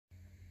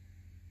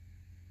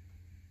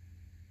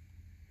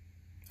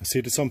I see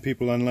that some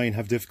people online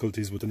have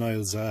difficulties with the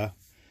Niles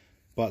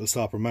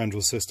Bottlestopper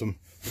Mandrel System,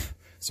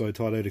 so I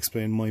thought I'd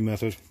explain my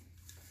method.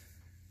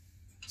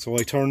 So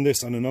I turn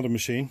this on another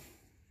machine.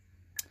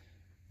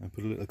 I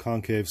put a little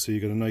concave so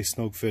you get a nice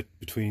snug fit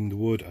between the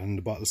wood and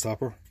the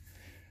Bottlestopper,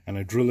 and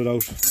I drill it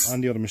out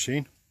on the other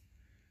machine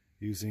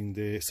using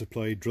the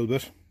supplied drill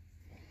bit.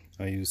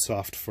 I use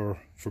soft for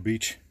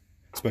beech,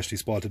 especially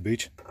spalted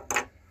beech.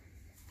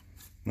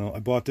 Now, I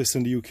bought this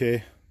in the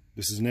UK.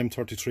 This is an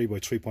M33 by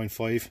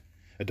 3.5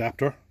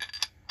 adapter.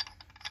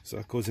 So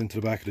that goes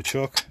into the back of the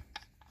chuck,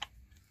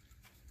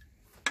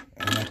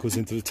 and that goes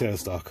into the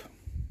tailstock.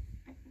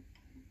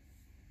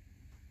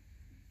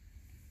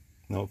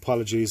 Now,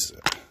 apologies,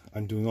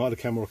 I'm doing all the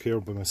cam work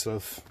here by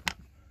myself,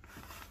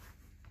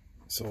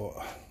 so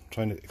I'm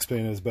trying to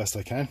explain it as best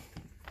I can.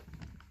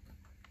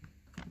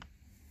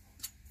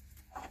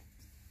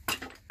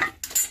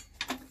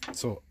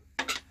 So,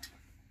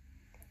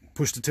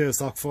 push the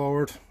tailstock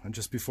forward, and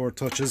just before it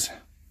touches,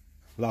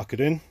 lock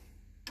it in.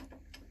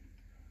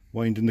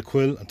 Wind in the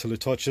quill until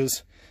it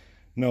touches.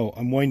 Now,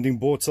 I'm winding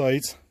both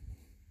sides.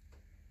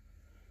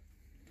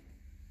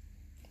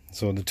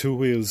 So the two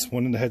wheels,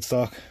 one in the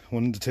headstock,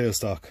 one in the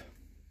tailstock.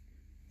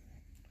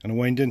 And I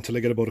wind in till I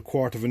get about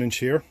 1/4 of an inch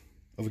here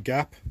of a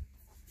gap.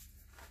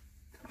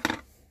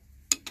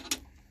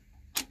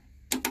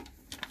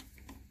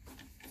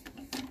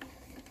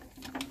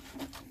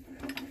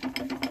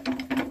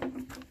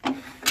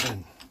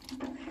 Then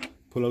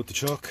pull out the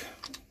chuck.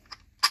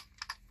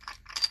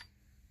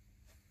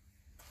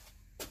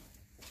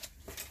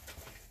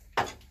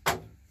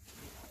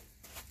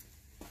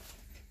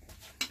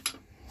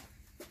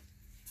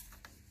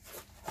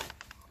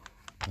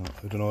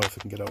 I don't know if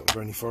I can get out of it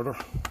any further.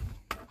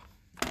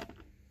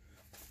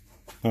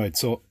 Alright,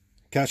 so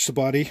catch the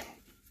body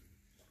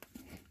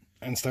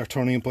and start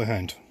turning it by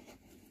hand.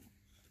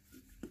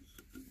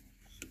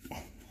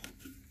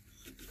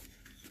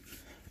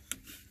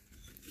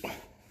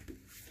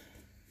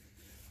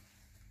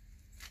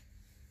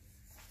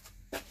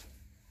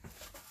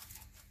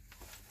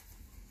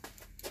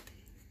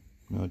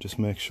 Now just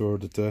make sure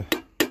that the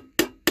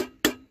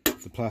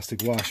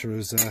plastic washer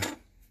is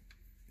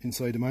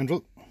inside the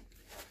mandrel.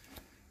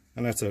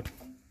 And that's it.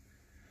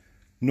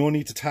 No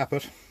need to tap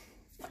it.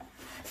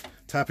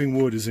 Tapping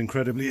wood is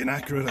incredibly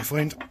inaccurate, I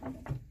find.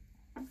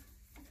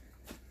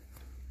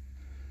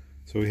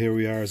 So here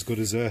we are, as good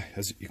as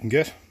you can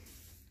get.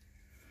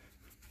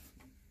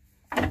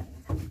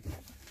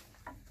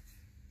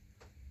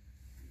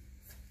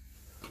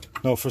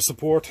 Now for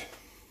support,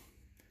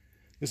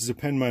 this is a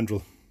pen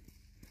mandrel,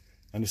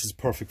 and this is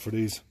perfect for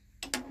these.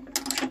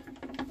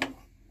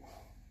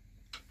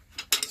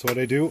 So what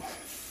I do,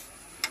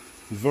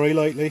 very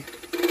lightly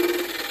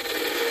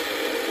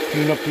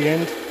clean up the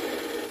end,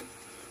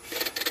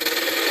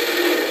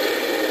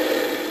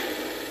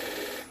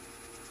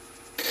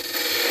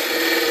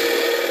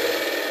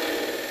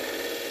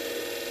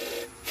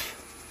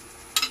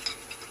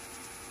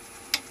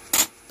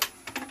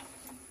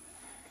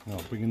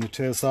 now bring in the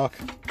tailstock,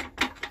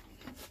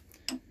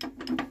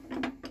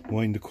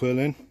 wind the quill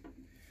in,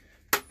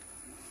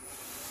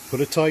 put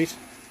it tight,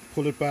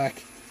 pull it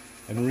back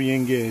and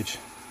re-engage,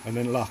 and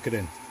then lock it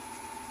in.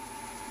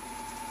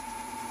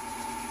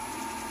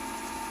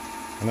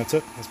 And that's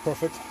it, that's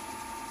perfect.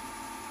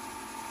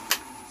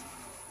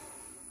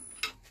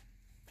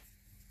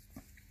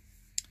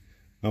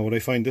 Now what I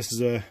find, this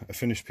is a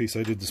finished piece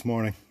I did this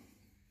morning.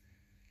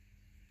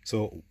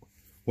 So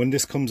when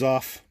this comes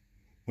off,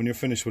 when you're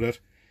finished with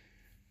it,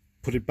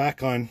 put it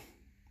back on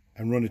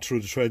and run it through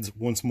the threads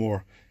once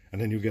more,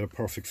 and then you'll get a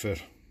perfect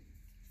fit.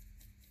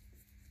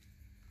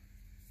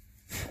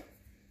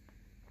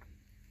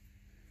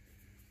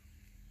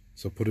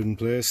 So put it in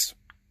place.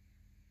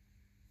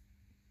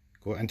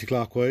 Go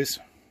anti-clockwise,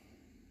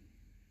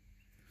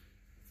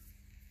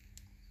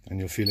 and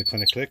you'll feel it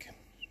kind of click.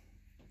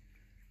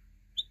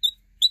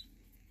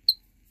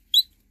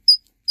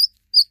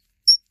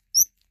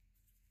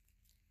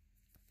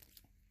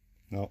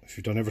 Now, if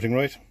you've done everything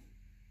right,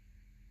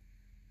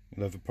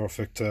 you'll have a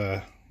perfect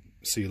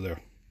seal there.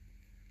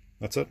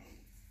 That's it.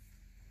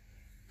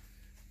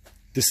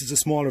 This is a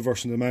smaller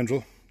version of the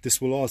mandrel.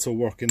 This will also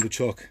work in the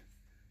chuck,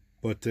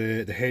 but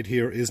the head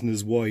here isn't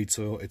as wide,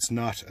 so it's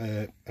not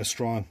as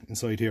strong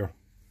inside here.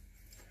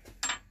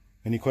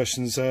 Any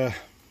questions,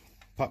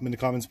 pop them in the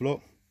comments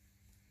below.